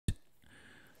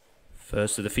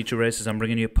First of the feature races, I'm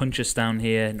bringing you Punchestown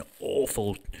here in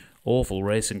awful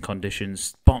racing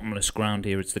conditions. Bottomless ground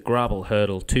here. It's the Grabel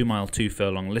Hurdle, 2 mile, 2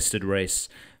 furlong listed race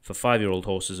for 5-year-old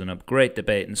horses and up. Great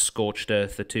Debate and Scorched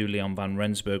Earth, the two Leon van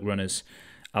Rensburg runners.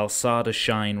 Alçada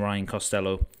Shine, Ryan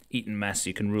Costello. Eton Mess,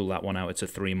 you can rule that one out. It's a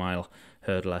 3 mile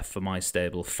hurdle F for my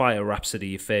stable. Fire Rhapsody,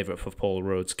 your favourite for Paul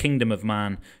Rhodes. Kingdom of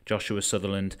Man, Joshua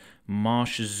Sutherland.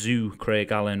 Marsh Zoo,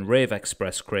 Craig Allen. Rave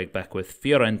Express, Craig Beckwith.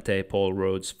 Fiorente, Paul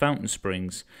Rhodes. Fountain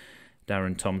Springs,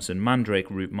 Darren Thompson.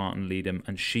 Mandrake Route, Martin Leadham.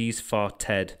 And She's Far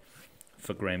Ted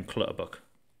for Graham Clutterbuck.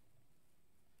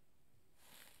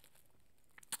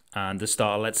 And the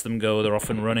starter lets them go. They're off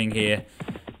and running here.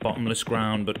 Bottomless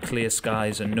ground, but clear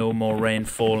skies and no more rain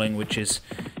falling, which is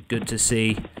good to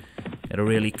see. Get a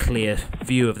really clear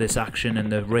view of this action,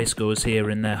 and the race goes here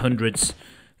in their hundreds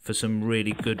for some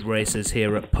really good races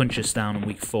here at Punchestown in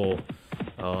week 4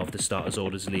 of the Starters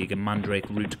Orders League. And Mandrake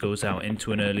Route goes out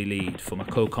into an early lead for my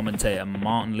co-commentator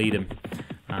Martin Leadham,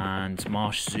 and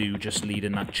Marsh Zoo just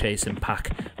leading that chase and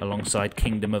pack alongside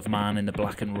Kingdom of Man in the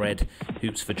black and red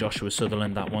hoops for Joshua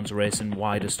Sutherland. That one's racing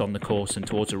widest on the course, and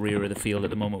towards the rear of the field at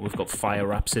the moment we've got Fire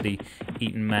Rhapsody,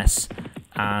 Eton Mess,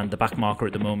 and the back marker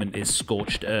at the moment is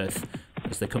Scorched Earth.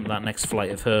 As they come to that next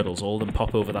flight of hurdles, all of them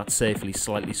pop over that safely,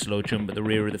 slightly slow jump at the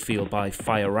rear of the field by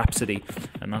Fire Rhapsody,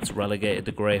 and that's relegated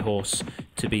the grey horse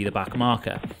to be the back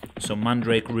marker. So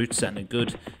Mandrake Route setting a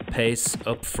good pace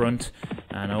up front,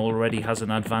 and already has an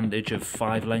advantage of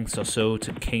 5 lengths or so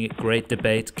to Great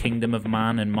Debate, Kingdom of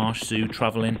Man and Marsh Zoo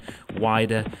travelling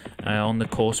wider on the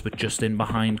course, but just in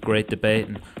behind Great Debate.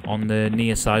 And on the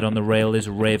near side on the rail is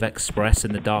Rave Express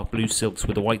in the dark blue silks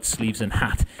with the white sleeves and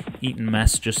hat. Eton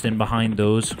Mess just in behind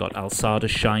those. Got Alçada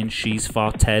Shine, She's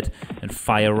Far Ted and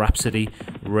Fire Rhapsody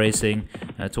racing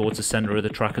towards the centre of the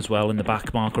track as well. And the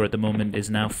back marker at the moment is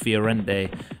now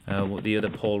Fiorente, the other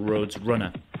Paul Rhodes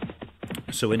runner.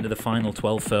 So into the final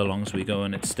 12 furlongs we go,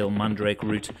 and it's still Mandrake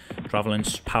Route travelling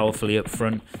powerfully up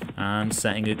front and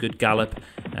setting a good gallop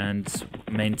and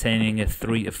maintaining a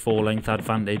 3 to 4 length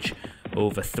advantage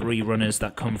over 3 runners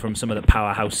that come from some of the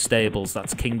powerhouse stables.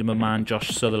 That's Kingdom of Man,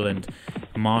 Josh Sutherland,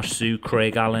 Marsh Zoo,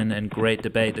 Craig Allen, and Great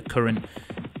Debate, the current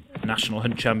National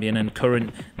Hunt champion and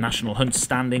current National Hunt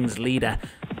standings leader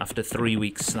after 3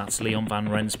 weeks. That's Leon van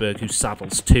Rensburg, who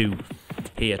saddles 2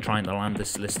 here, trying to land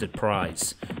this listed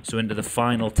prize. So into the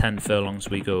final 10 furlongs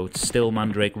we go. It's still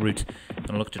Mandrake Route,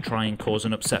 and look to try and cause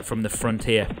an upset from the front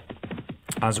here.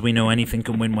 As we know, anything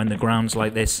can win when the ground's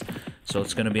like this, so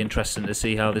it's going to be interesting to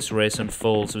see how this race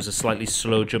unfolds. There was a slightly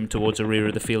slow jump towards the rear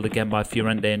of the field again by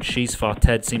Fiorente, and She's Far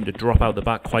Ted seemed to drop out the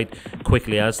back quite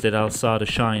quickly, as did Alçada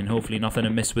Shine. Hopefully nothing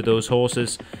amiss with those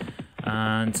horses.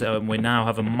 And we now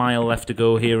have a mile left to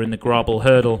go here in the Grabel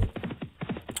Hurdle,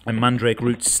 and Mandrake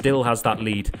Route still has that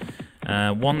lead.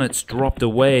 One that's dropped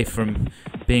away from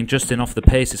being just in off the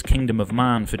pace is Kingdom of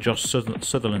Man for Josh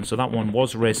Sutherland. So that one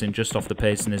was racing just off the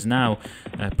pace and is now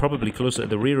probably closer to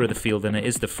the rear of the field than it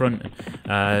is the front.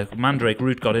 Mandrake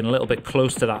Route got in a little bit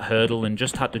close to that hurdle and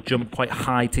just had to jump quite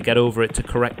high to get over it to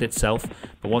correct itself.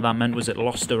 But what that meant was it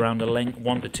lost around a length,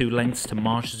 1 to 2 lengths to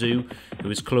Marsh Zoo, who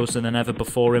was closer than ever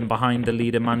before him behind the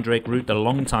leader Mandrake Route, the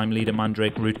long-time leader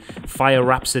Mandrake Route. Fire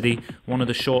Rhapsody, one of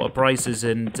the shorter prices,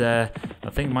 and I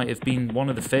think might have been one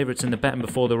of the favourites in the betting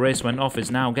before the race went off, is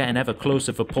now getting ever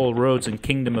closer for Paul Rhodes, and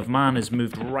Kingdom of Man has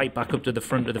moved right back up to the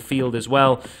front of the field as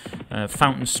well.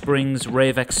 Fountain Springs,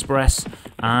 Rave Express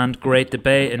and Great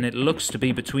Debate, and it looks to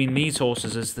be between these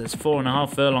horses as there's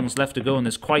 4.5 furlongs left to go, and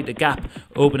there's quite a gap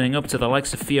opening up to the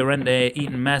likes of Fiorente,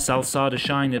 Eton Mess, Alçada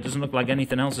Shine. It doesn't look like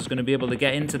anything else is going to be able to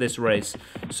get into this race.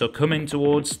 So coming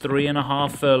towards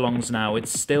 3.5 furlongs now,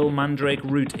 it's still Mandrake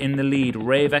Route in the lead.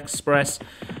 Rave Express,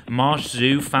 Marsh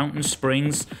Zoo, Fountain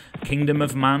Springs. Kingdom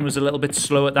of Man was a little bit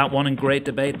slow at that one, and Great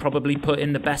Debate probably put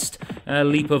in the best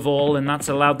leap of all, and that's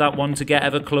allowed that one to get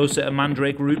ever closer to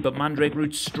Mandrake Route. But Mandrake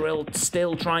Route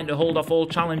still trying to hold off all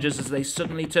challenges as they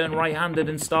suddenly turn right-handed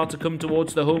and start to come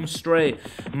towards the home straight.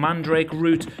 Mandrake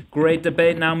Route, Great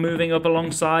Debate now moving up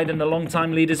alongside, and the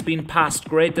long-time leader's been passed.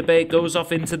 Great Debate goes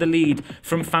off into the lead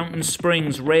from Fountain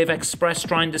Springs. Rave Express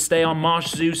trying to stay on. Marsh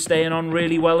Zoo staying on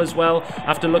really well as well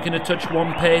after looking to touch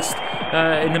 1 pace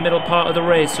in the middle part of the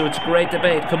race. So it's Great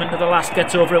Debate coming to the last,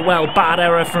 gets over it well. Bad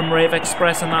error from Rave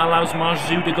Express, and that allows Marsh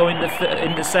Zoo to go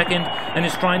into second, and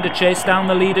is trying to chase down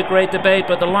the leader Great Debate,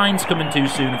 but the line's coming too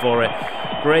soon for it.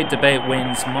 Great Debate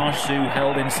wins. Marsh Zoo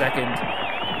held in second.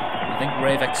 I think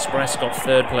Rave Express got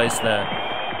 3rd place there.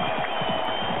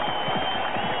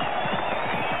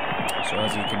 So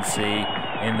as you can see,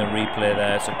 in the replay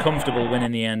there. It's a comfortable win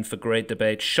in the end for Great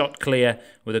Debate. Shot clear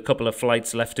with a couple of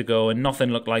flights left to go, and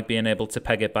nothing looked like being able to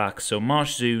peg it back. So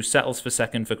Marsh Zoo settles for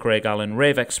second for Craig Allen,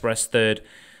 Rave Express third,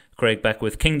 Craig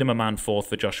Beckwith, Kingdom of Man fourth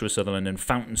for Joshua Sutherland, and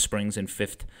Fountain Springs in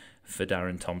fifth for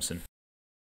Darren Thompson.